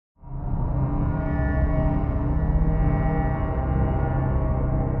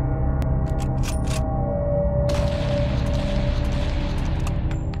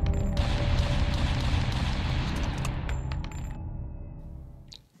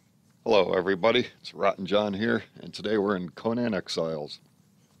Hello everybody, it's Rotten John here, and today we're in Conan Exiles.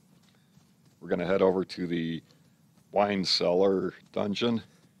 We're going to head over to the wine cellar dungeon,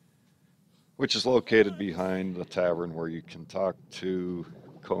 which is located behind the tavern where you can talk to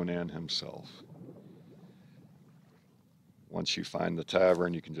Conan himself. Once you find the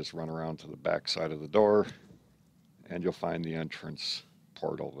tavern, you can just run around to the back side of the door, and you'll find the entrance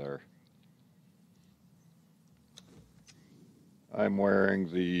portal there. I'm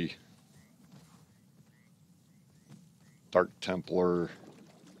wearing the Dark Templar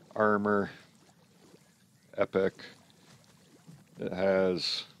armor, epic. It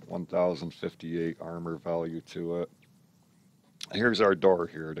has 1058 armor value to it. Here's our door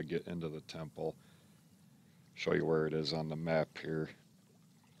here to get into the temple. Show you where it is on the map here.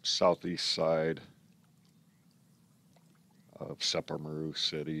 Southeast side of Sepamaru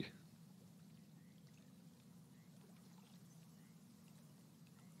City.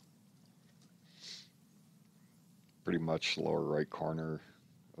 Pretty much lower right corner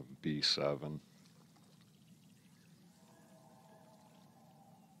of B7.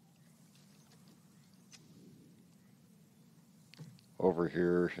 Over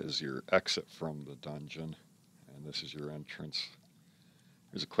here is your exit from the dungeon, and this is your entrance.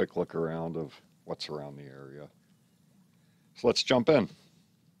 Here's a quick look around of what's around the area. So let's jump in.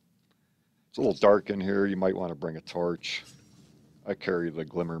 It's a little dark in here. You might want to bring a torch. I carry the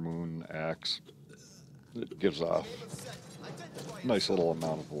Glimmer Moon axe. It gives off a nice little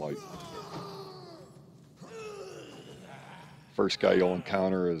amount of light. First guy you'll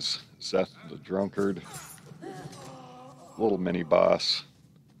encounter is Szeth the Drunkard. Little mini boss.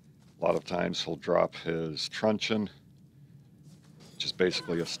 A lot of times he'll drop his truncheon, which is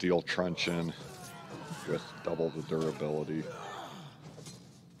basically a steel truncheon with double the durability.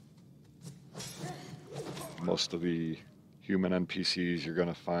 Most of the human NPCs you're going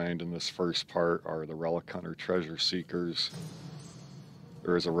to find in this first part are the Relic Hunter Treasure Seekers.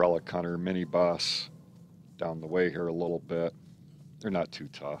 There is a Relic Hunter mini boss down the way here a little bit. They're not too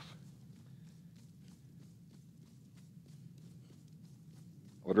tough.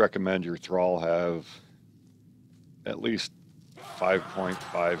 I would recommend your thrall have at least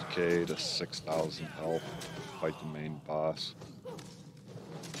 5.5k to 6,000 health to fight the main boss.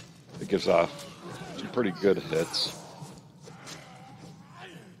 It gives off some pretty good hits.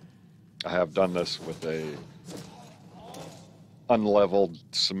 I have done this with a unleveled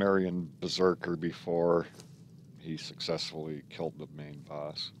Sumerian berserker before. He successfully killed the main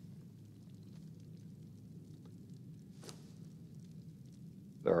boss.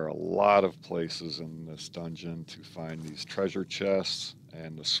 There are a lot of places in this dungeon to find these treasure chests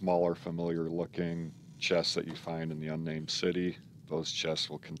and the smaller familiar looking chests that you find in the unnamed city. Those chests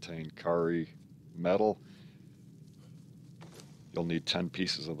will contain KHARI metal. You'll need 10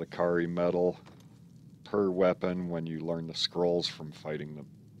 pieces of the KHARI metal per weapon when you learn the scrolls from fighting the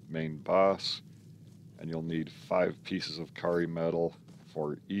main boss. And you'll need 5 pieces of KHARI metal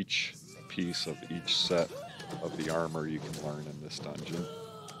for each piece of each set of the armor you can learn in this dungeon.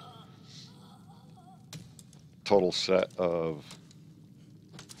 Total set of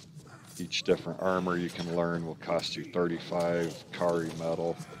each different armor you can learn will cost you 35 KHARI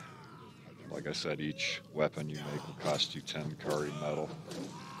metal. Like I said, each weapon you make will cost you 10 KHARI metal.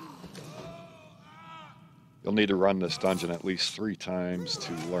 You'll need to run this dungeon at least 3 times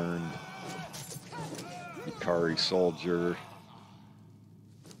to learn the KHARI soldier,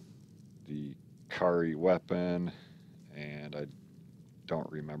 the KHARI weapon, and I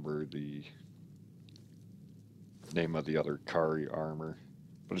don't remember the name of the other KHARI armor.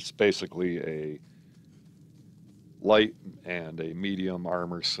 But it's basically a light and a medium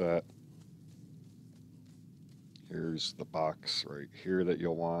armor set. Here's the box right here that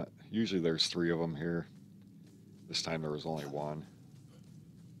you'll want. Usually there's 3 of them here. This time there was only 1.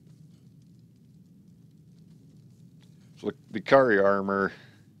 So the KHARI armor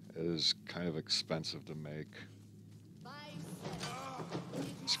is kind of expensive to make,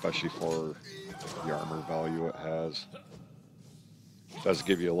 especially for the armor value it has. It does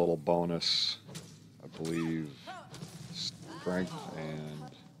give you a little bonus, I believe, strength and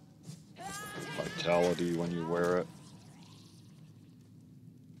vitality when you wear it.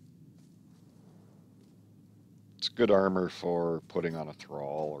 It's good armor for putting on a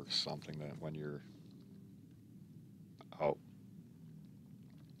thrall or something that when you're out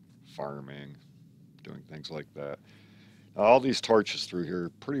farming, doing things like that. Now, all these torches through here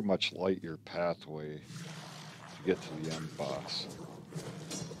pretty much light your pathway to get to the end boss.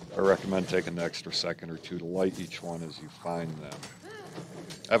 I recommend taking an extra second or 2 to light each one as you find them.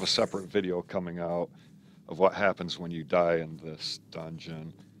 I have a separate video coming out of what happens when you die in this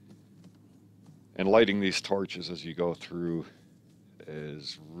dungeon. And lighting these torches as you go through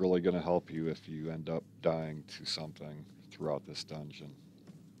is really going to help you if you end up dying to something throughout this dungeon.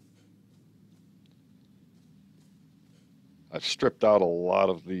 I've stripped out a lot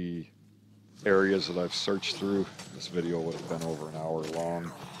of the areas that I've searched through. This video would have been over an hour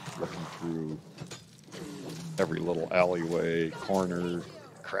long, looking through every little alleyway, corner,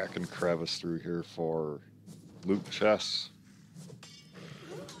 crack and crevice through here for loot chests.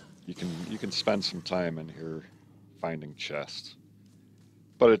 You can spend some time in here finding chests,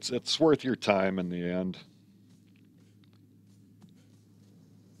 but it's worth your time in the end.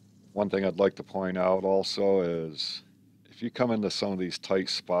 One thing I'd like to point out also is if you come into some of these tight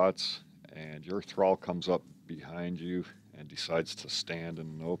spots and your thrall comes up behind you and decides to stand in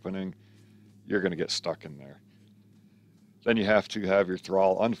an opening, you're going to get stuck in there. Then you have to have your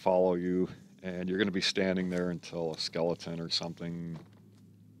thrall unfollow you, and you're going to be standing there until a skeleton or something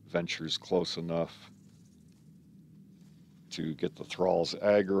ventures close enough to get the thrall's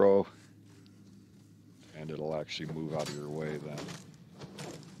aggro, and it'll actually move out of your way then.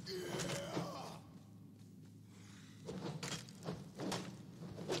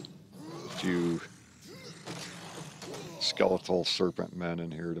 A few skeletal serpent men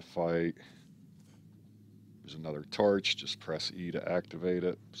in here to fight. There's another torch, just press E to activate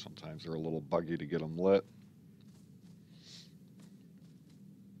it. Sometimes they're a little buggy to get them lit.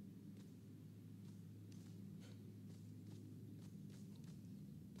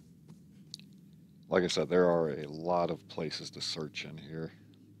 Like I said, there are a lot of places to search in here.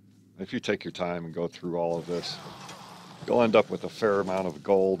 If you take your time and go through all of this, you'll end up with a fair amount of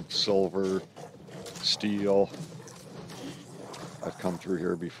gold, silver, steel. I've come through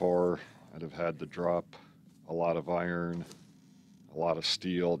here before and have had to drop a lot of iron, a lot of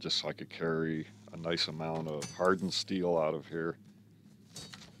steel, just so I could carry a nice amount of hardened steel out of here.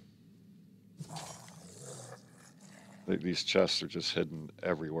 These chests are just hidden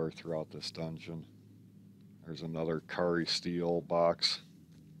everywhere throughout this dungeon. There's another KHARI steel box.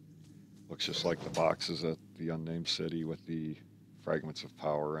 Looks just like the boxes at the unnamed city with the fragments of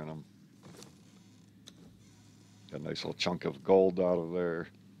power in them. Got a nice little chunk of gold out of there.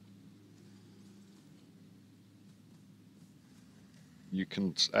 You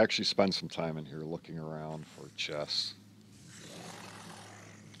can actually spend some time in here looking around for chests.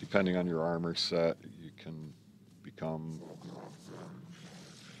 Depending on your armor set, you can become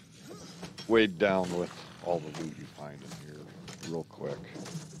weighed down with all the loot you find in here real quick.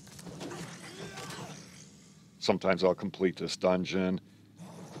 Sometimes I'll complete this dungeon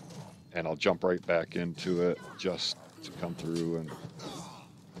and I'll jump right back into it just to come through and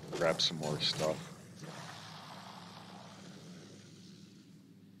grab some more stuff.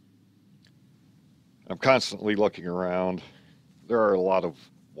 I'm constantly looking around. There are a lot of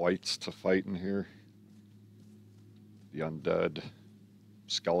wights to fight in here. The undead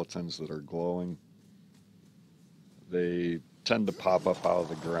skeletons that are glowing. They tend to pop up out of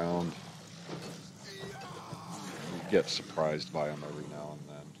the ground. You get surprised by them every now and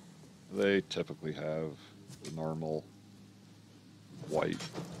then. They typically have the normal white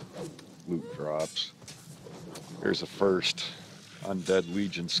loot drops. Here's the first undead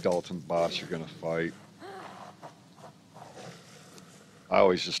legion skeleton boss you're going to fight. I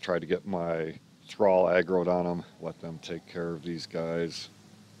always just try to get my thrall aggroed on them, let them take care of these guys.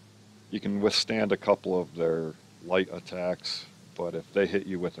 You can withstand a couple of their light attacks, but if they hit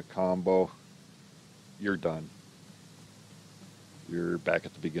you with a combo, you're done. You're back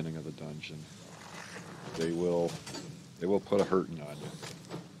at the beginning of the dungeon. They will put a hurting on you.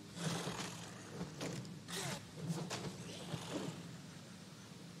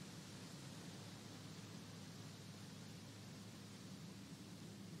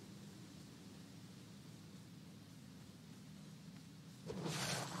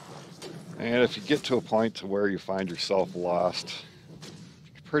 And if you get to a point to where you find yourself lost,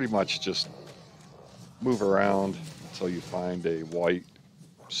 you can pretty much just move around until you find a wight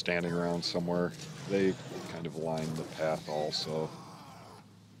standing around somewhere. They kind of line the path also.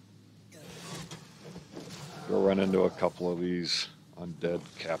 You'll run into a couple of these undead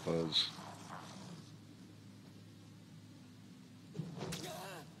kappas.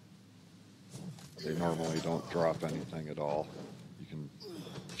 They normally don't drop anything at all. You can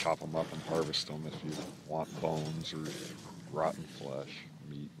chop them up and harvest them if you want bones or rotten flesh,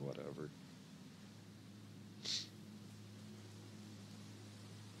 meat, whatever.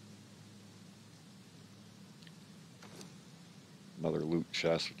 Another loot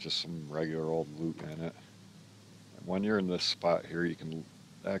chest with just some regular old loot in it. And when you're in this spot here, you can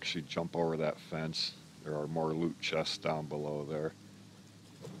actually jump over that fence. There are more loot chests down below there.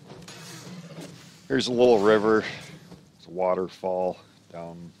 Here's a little river. It's a waterfall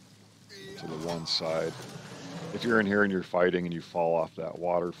down to the one side. If you're in here and you're fighting and you fall off that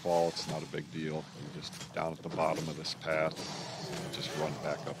waterfall, it's not a big deal. You're just down at the bottom of this path. Just run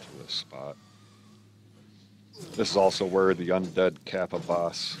back up to this spot. This is also where the undead Kappa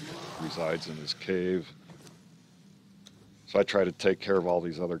boss resides in his cave. So I try to take care of all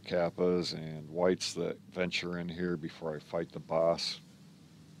these other Kappas and whites that venture in here before I fight the boss.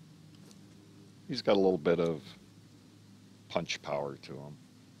 He's got a little bit of punch power to him.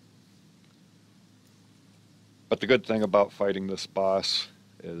 But the good thing about fighting this boss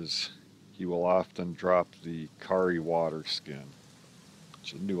is he will often drop the KHARI water skin.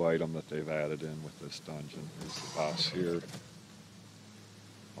 It's a new item that they've added in with this dungeon. Here's the boss here.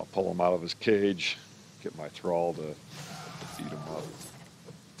 I'll pull him out of his cage, get my thrall to beat him up.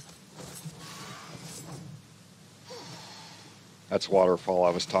 That's waterfall I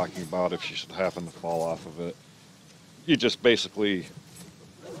was talking about if you should happen to fall off of it. You just basically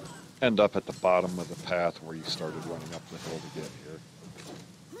end up at the bottom of the path where you started running up the hill to get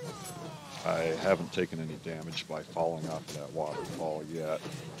here. I haven't taken any damage by falling off of that waterfall yet.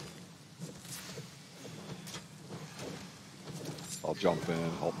 I'll jump in,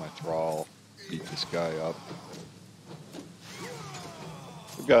 help my thrall, beat this guy up.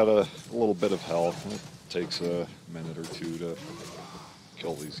 We've got a little bit of health. It takes a minute or two to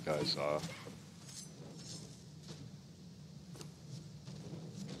kill these guys off.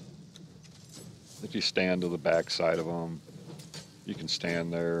 If you stand to the back side of them, you can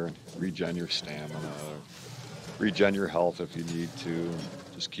stand there and regen your stamina, regen your health if you need to.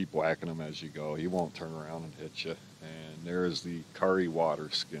 Just keep whacking him as you go. He won't turn around and hit you. And there is the KHARI water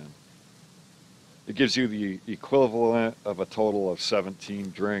skin. It gives you the equivalent of a total of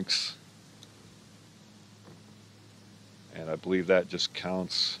 17 drinks. And I believe that just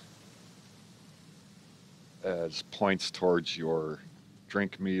counts as points towards your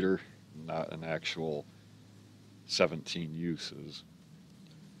drink meter, not an actual 17 uses.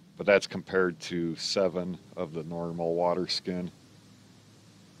 But that's compared to 7 of the normal water skin.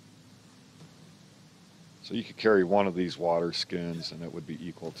 So you could carry one of these water skins and it would be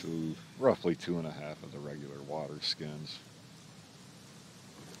equal to roughly 2.5 of the regular water skins.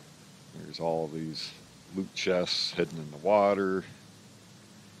 There's all of these loot chests hidden in the water.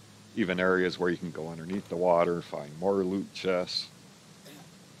 Even areas where you can go underneath the water, find more loot chests.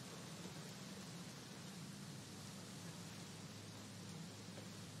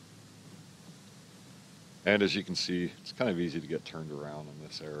 And as you can see, it's kind of easy to get turned around in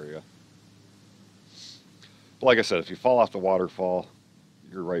this area. But like I said, if you fall off the waterfall,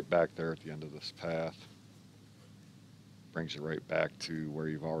 you're right back there at the end of this path. Brings you right back to where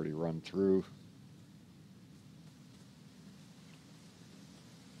you've already run through.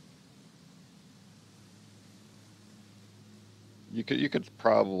 You could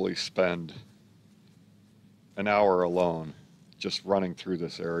probably spend an hour alone just running through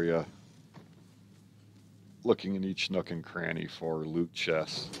this area, looking in each nook and cranny for loot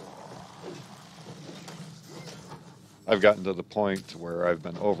chests. I've gotten to the point where I've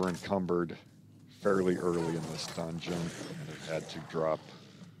been over encumbered fairly early in this dungeon and have had to drop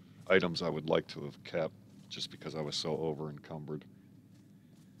items I would like to have kept just because I was so over encumbered.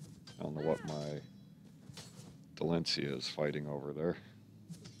 I don't know what my Delencia is fighting over there.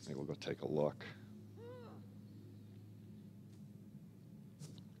 Maybe we'll go take a look.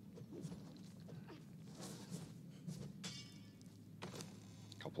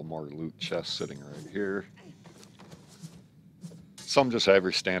 Couple more loot chests sitting right here. Some just have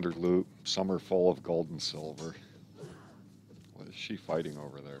your standard loot. Some are full of gold and silver. What is she fighting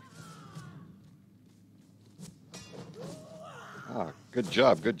over there? Ah, good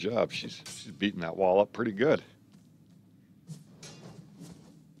job, good job. She's beating that wall up pretty good.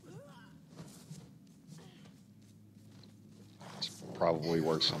 It's probably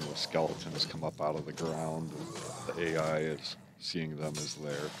where some of the skeletons come up out of the ground. The AI is seeing them as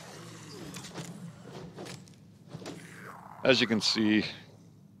there. As you can see,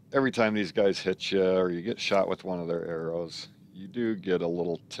 every time these guys hit you or you get shot with one of their arrows, you do get a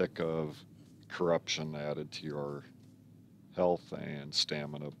little tick of corruption added to your health and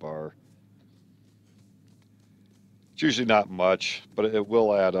stamina bar. It's usually not much, but it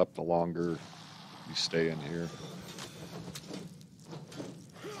will add up the longer you stay in here.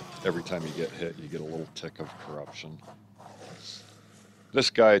 Every time you get hit, you get a little tick of corruption.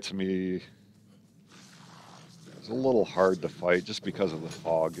 This guy, to me, is a little hard to fight just because of the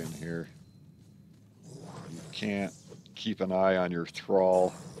fog in here. You can't keep an eye on your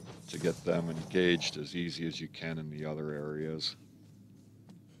thrall to get them engaged as easy as you can in the other areas.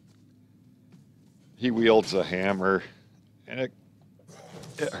 He wields a hammer, and it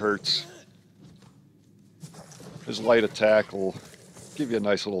hurts. His light attack will give you a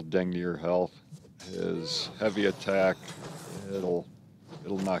nice little ding to your health. His heavy attack, it'll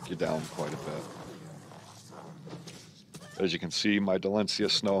knock you down quite a bit. As you can see, my Dalencia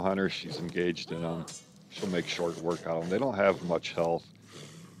Snow Hunter, she's engaged in them. She'll make short work out of them. They don't have much health.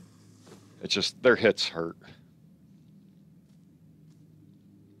 It's just their hits hurt.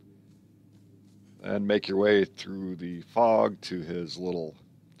 And make your way through the fog to his little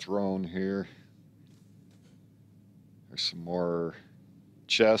throne here. There's some more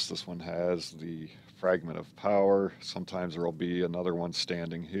chests. This one has the fragment of power. Sometimes there will be another one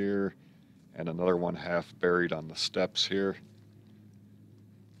standing here and another one half buried on the steps here.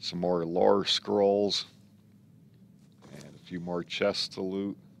 Some more lore scrolls and a few more chests to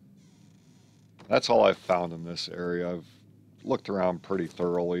loot. That's all I've found in this area. I've looked around pretty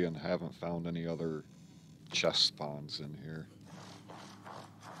thoroughly and haven't found any other chest spawns in here.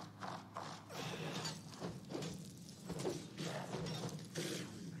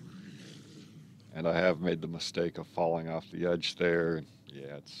 And I have made the mistake of falling off the edge there.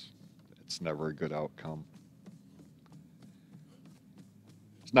 Yeah, it's never a good outcome.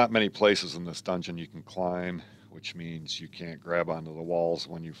 There's not many places in this dungeon you can climb, which means you can't grab onto the walls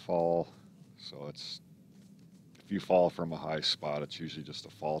when you fall. So if you fall from a high spot, it's usually just a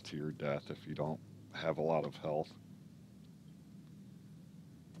fall to your death if you don't have a lot of health.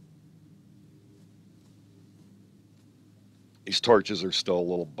 These torches are still a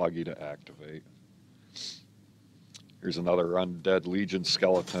little buggy to activate. Here's another undead legion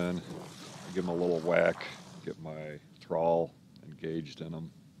skeleton. Give him a little whack, get my thrall engaged in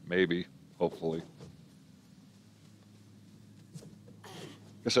him. Maybe, hopefully.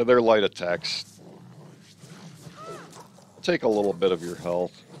 Like I said, their light attacks take a little bit of your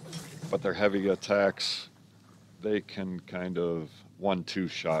health, but their heavy attacks, they can kind of 1-2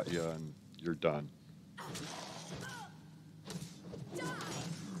 shot you and you're done.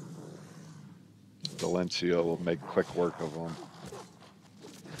 Dalencia will make quick work of them.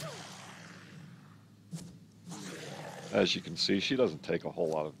 As you can see, she doesn't take a whole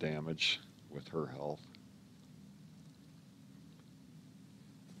lot of damage with her health.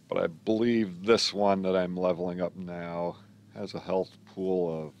 But I believe this one that I'm leveling up now has a health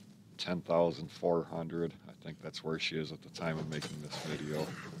pool of 10,400. I think that's where she is at the time of making this video.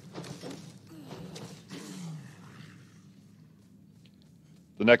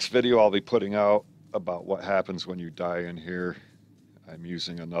 The next video I'll be putting out about what happens when you die in here. I'm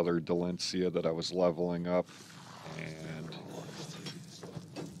using another Dalencia that I was leveling up, and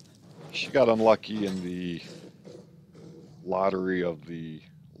she got unlucky in the lottery of the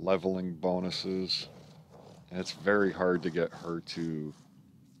leveling bonuses, and it's very hard to get her to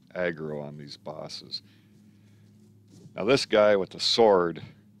aggro on these bosses. Now this guy with the sword,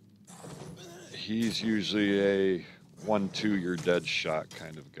 he's usually a 1-2 you're dead shot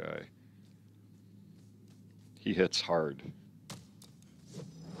kind of guy. He hits hard,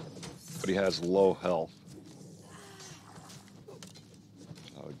 but he has low health.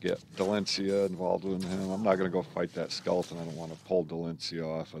 I'll get Dalencia involved with him. I'm not going to go fight that skeleton. I don't want to pull Dalencia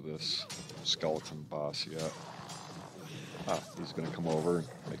off of this skeleton boss yet. He's going to come over and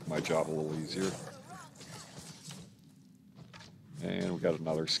make my job a little easier. And we got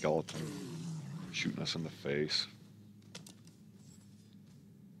another skeleton shooting us in the face.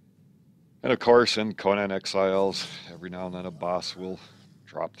 And of course, in Conan Exiles, every now and then a boss will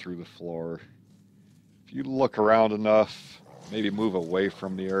drop through the floor. If you look around enough, maybe move away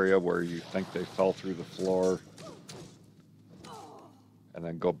from the area where you think they fell through the floor, and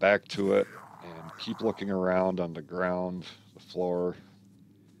then go back to it and keep looking around on the ground, the floor.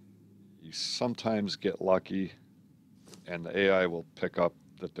 You sometimes get lucky, and the AI will pick up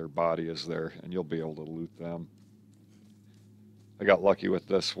that their body is there, and you'll be able to loot them. I got lucky with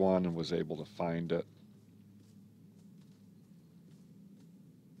this one and was able to find it.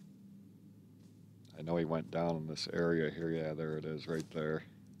 I know he went down in this area here. Yeah, there it is right there.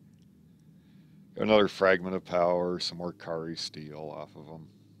 Got another fragment of power, some more KHARI steel off of them.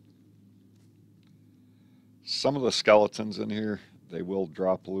 Some of the skeletons in here, they will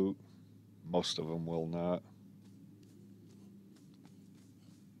drop loot. Most of them will not.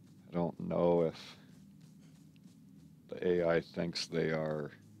 I don't know if the AI thinks they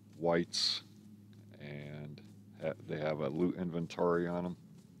are whites and they have a loot inventory on them.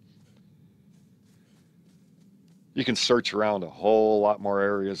 You can search around a whole lot more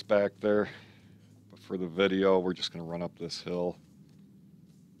areas back there, but for the video we're just going to run up this hill.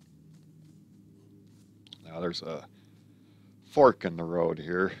 Now there's a fork in the road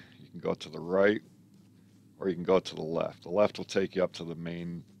here. You can go to the right or you can go to the left. The left will take you up to the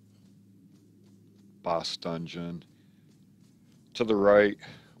main boss dungeon. To the right,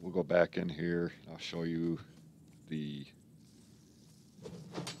 we'll go back in here. I'll show you the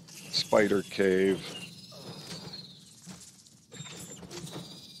spider cave.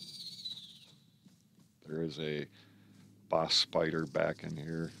 There is a boss spider back in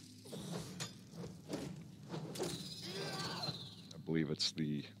here. I believe it's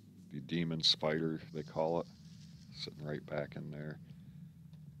the demon spider, they call it. Sitting right back in there.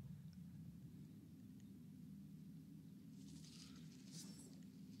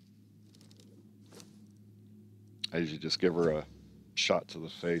 I usually just give her a shot to the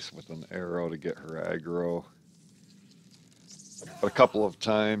face with an arrow to get her aggro. But a couple of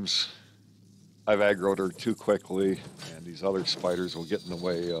times I've aggroed her too quickly, and these other spiders will get in the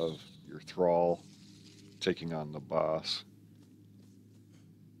way of your thrall taking on the boss.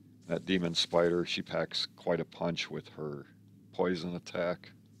 That demon spider, she packs quite a punch with her poison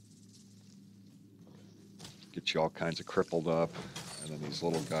attack. Get you all kinds of crippled up, and then these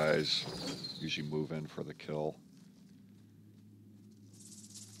little guys usually move in for the kill.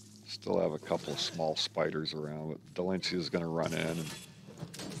 Still have a couple of small spiders around, but Delancey is going to run in and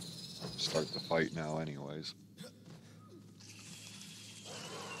start the fight now anyways.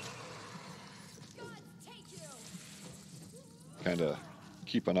 Kind of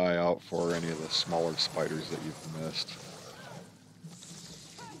keep an eye out for any of the smaller spiders that you've missed.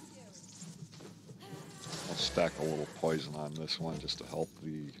 I'll stack a little poison on this one just to help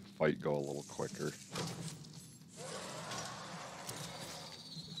the fight go a little quicker.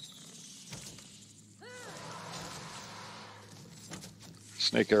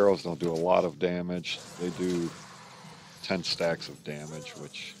 Snake arrows don't do a lot of damage. They do 10 stacks of damage,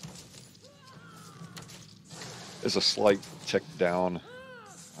 which is a slight tick down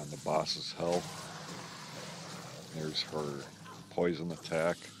on the boss's health. There's her poison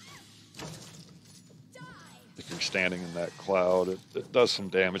attack. If you're standing in that cloud, it does some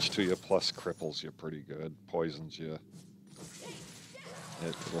damage to you, plus cripples you pretty good, poisons you.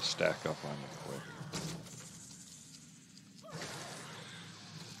 It will stack up on you quick.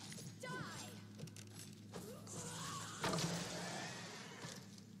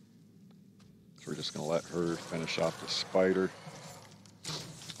 So we're just going to let her finish off the spider.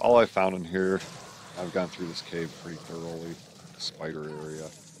 All I found in here, I've gone through this cave pretty thoroughly, the spider area,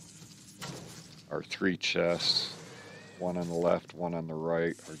 are 3 chests. One on the left, one on the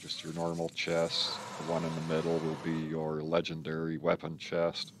right are just your normal chests. The one in the middle will be your legendary weapon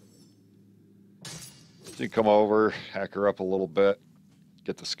chest. So you come over, hack her up a little bit,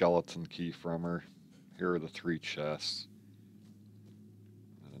 get the skeleton key from her. Here are the 3 chests.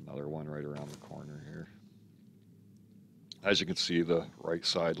 And another one right around the corner here. As you can see, the right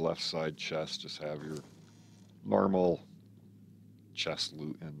side, left side chests just have your normal chest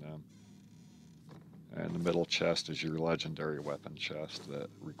loot in them. And the middle chest is your legendary weapon chest that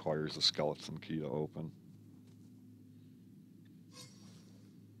requires a skeleton key to open.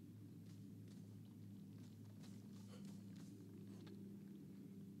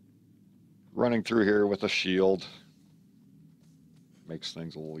 Running through here with a shield makes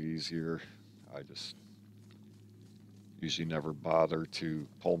things a little easier. I just usually never bother to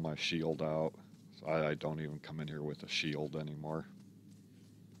pull my shield out, so I don't even come in here with a shield anymore.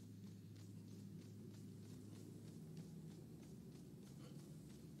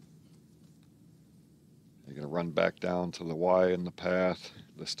 You're going to run back down to the Y in the path.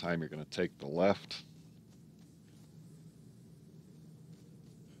 This time you're going to take the left.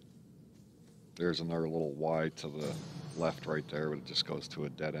 There's another little Y to the left right there, but it just goes to a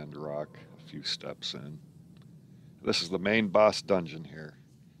dead-end rock a few steps in. This is the main boss dungeon here.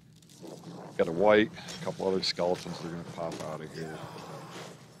 Got a white, a couple other skeletons that are going to pop out of here.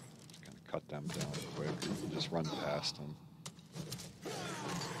 Just kind of cut them down quick, or you can just run past them.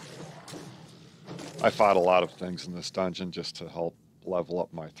 I fought a lot of things in this dungeon just to help level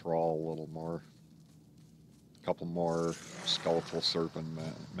up my thrall a little more. A couple more skeletal serpent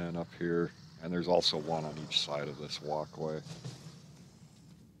men up here, and there's also one on each side of this walkway.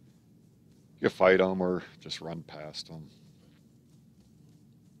 You fight them or just run past them.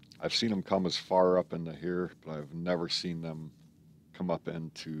 I've seen them come as far up into here, but I've never seen them come up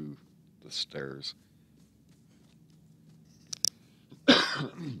into the stairs.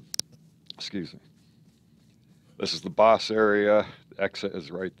 Excuse me. This is the boss area. The exit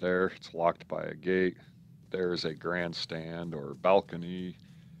is right there. It's locked by a gate. There's a grandstand or balcony,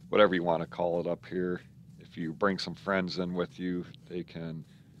 whatever you want to call it up here. If you bring some friends in with you, they can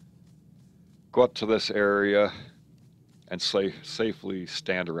go up to this area and safely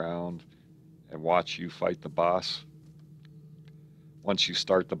stand around and watch you fight the boss. Once you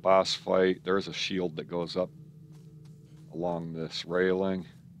start the boss fight, there's a shield that goes up along this railing,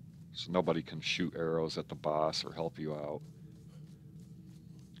 so nobody can shoot arrows at the boss or help you out.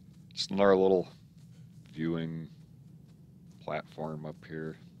 Just another little viewing platform up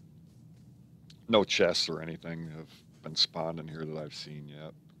here. No chests or anything have been spawned in here that I've seen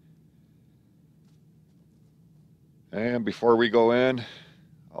yet. And before we go in,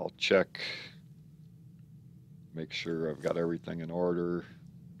 I'll check, make sure I've got everything in order.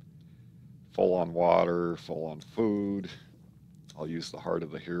 Full on water, full on food. I'll use the Heart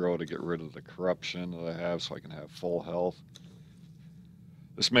of the Hero to get rid of the corruption that I have so I can have full health.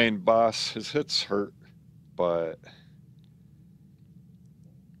 This main boss, his hits hurt, but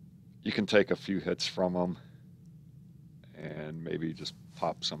you can take a few hits from him and maybe just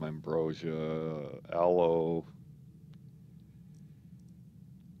pop some ambrosia, aloe,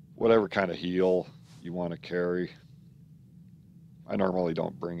 whatever kind of heal you want to carry. I normally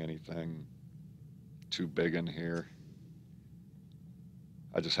don't bring anything too big in here.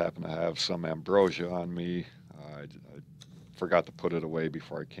 I just happen to have some ambrosia on me. I forgot to put it away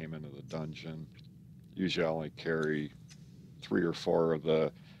before I came into the dungeon. Usually I only carry 3 or 4 of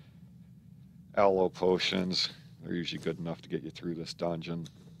the aloe potions. They're usually good enough to get you through this dungeon.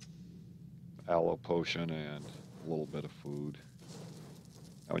 Aloe potion and a little bit of food.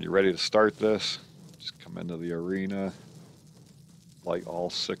 Now when you're ready to start this, just come into the arena, light all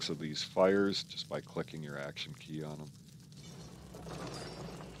 6 of these fires just by clicking your action key on them.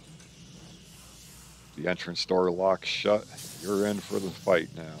 The entrance door locks shut. You're in for the fight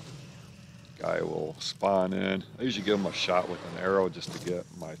now. Guy will spawn in. I usually give him a shot with an arrow just to get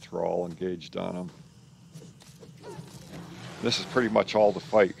my thrall engaged on him. This is pretty much all the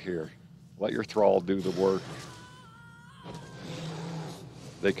fight here. Let your thrall do the work.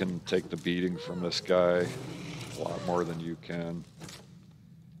 They can take the beating from this guy a lot more than you can.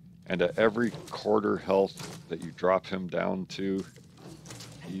 And at every quarter health that you drop him down to,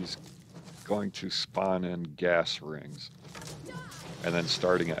 he's going to spawn in gas rings. And then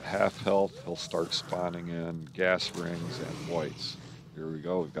starting at half health, he'll start spawning in gas rings and whites. Here we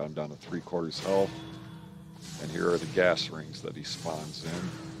go, we've got him down to 3/4 health. And here are the gas rings that he spawns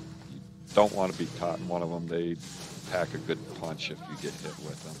in. You don't want to be caught in one of them. They pack a good punch if you get hit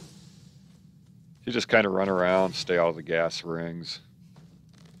with them. You just kind of run around, stay out of the gas rings.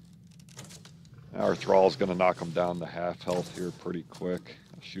 Now our thrall's going to knock him down to half health here pretty quick.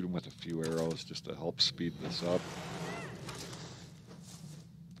 I'll shoot him with a few arrows just to help speed this up.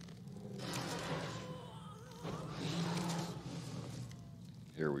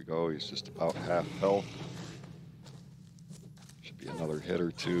 Here we go, he's just about half health. Should be another hit or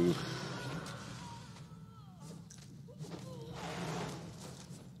two.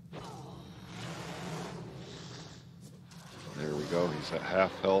 There we go, he's at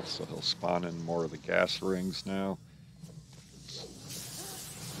half health, so he'll spawn in more of the gas rings now.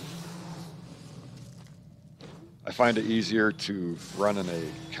 I find it easier to run in a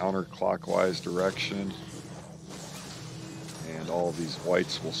counterclockwise direction, and all of these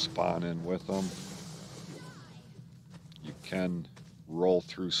whites will spawn in with them. You can roll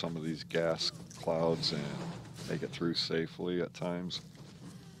through some of these gas clouds and make it through safely at times.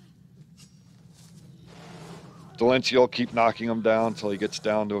 Delancey will keep knocking him down until he gets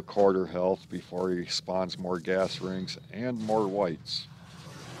down to 1/4 health before he spawns more gas rings and more whites.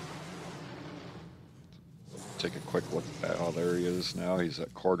 Take a quick look at that. Oh, there he is now. He's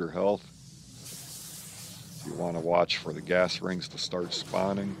at 1/4 health. You want to watch for the gas rings to start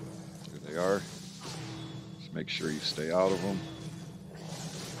spawning. There they are. Just make sure you stay out of them.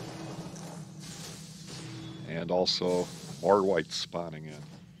 And also more whites spawning in.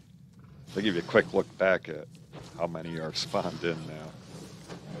 I'll give you a quick look back at how many are spawned in now.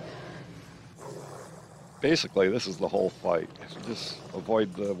 Basically, this is the whole fight. Just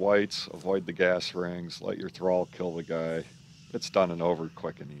avoid the whites, avoid the gas rings, let your thrall kill the guy. It's done and over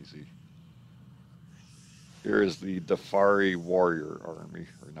quick and easy. Here is the Dafari warrior army,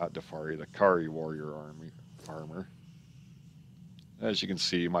 or not Dafari, the KHARI warrior armor. As you can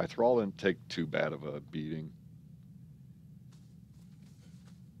see, my thrall didn't take too bad of a beating.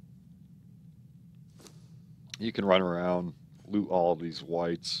 You can run around, loot all these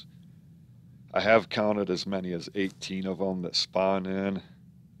whites. I have counted as many as 18 of them that spawn in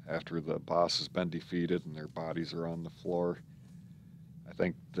after the boss has been defeated and their bodies are on the floor. I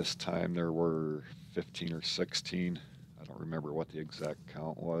think this time there were 15 or 16. I don't remember what the exact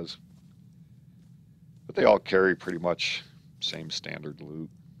count was. But they all carry pretty much same standard loot.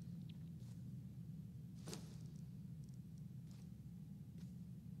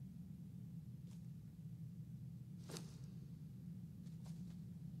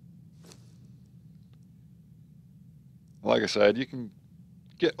 Like I said, you can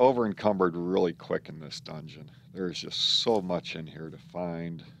get over encumbered really quick in this dungeon. There's just so much in here to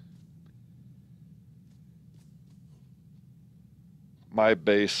find. My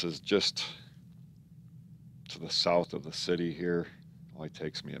base is just to the south of the city here. It only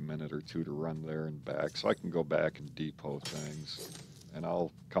takes me a minute or two to run there and back, so I can go back and depot things. And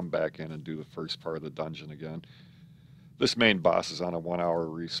I'll come back in and do the first part of the dungeon again. This main boss is on a 1 hour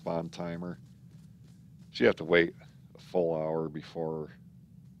respawn timer, so you have to wait a full hour before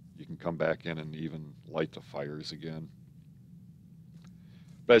you can come back in and even light the fires again.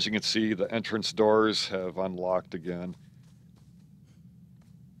 But as you can see, the entrance doors have unlocked again.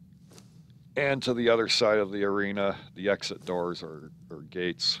 And to the other side of the arena, the exit doors or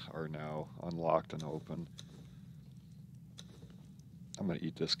gates are now unlocked and open. I'm going to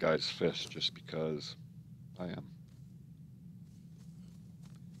eat this guy's fish just because I am.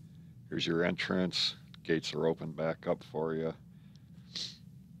 Here's your entrance. Gates are open back up for you.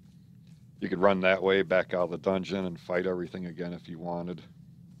 You could run that way back out of the dungeon and fight everything again if you wanted.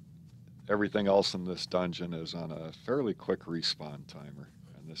 Everything else in this dungeon is on a fairly quick respawn timer.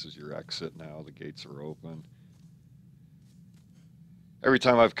 And this is your exit now. The gates are open. Every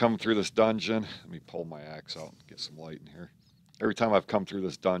time I've come through this dungeon, let me pull my axe out and get some light in here. Every time I've come through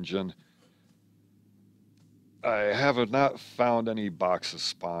this dungeon, I have not found any boxes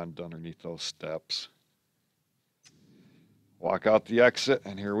spawned underneath those steps. Walk out the exit,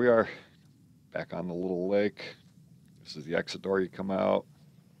 and here we are, back on the little lake. This is the exit door you come out.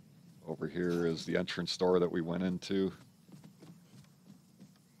 Over here is the entrance door that we went into.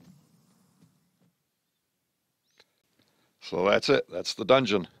 So that's it. That's the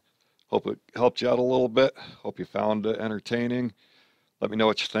dungeon. Hope it helped you out a little bit. Hope you found it entertaining. Let me know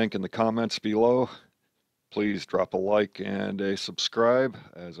what you think in the comments below. Please drop a like and a subscribe,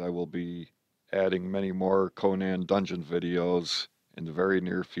 as I will be adding many more Conan dungeon videos in the very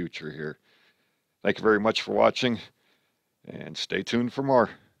near future here. Thank you very much for watching, and stay tuned for more.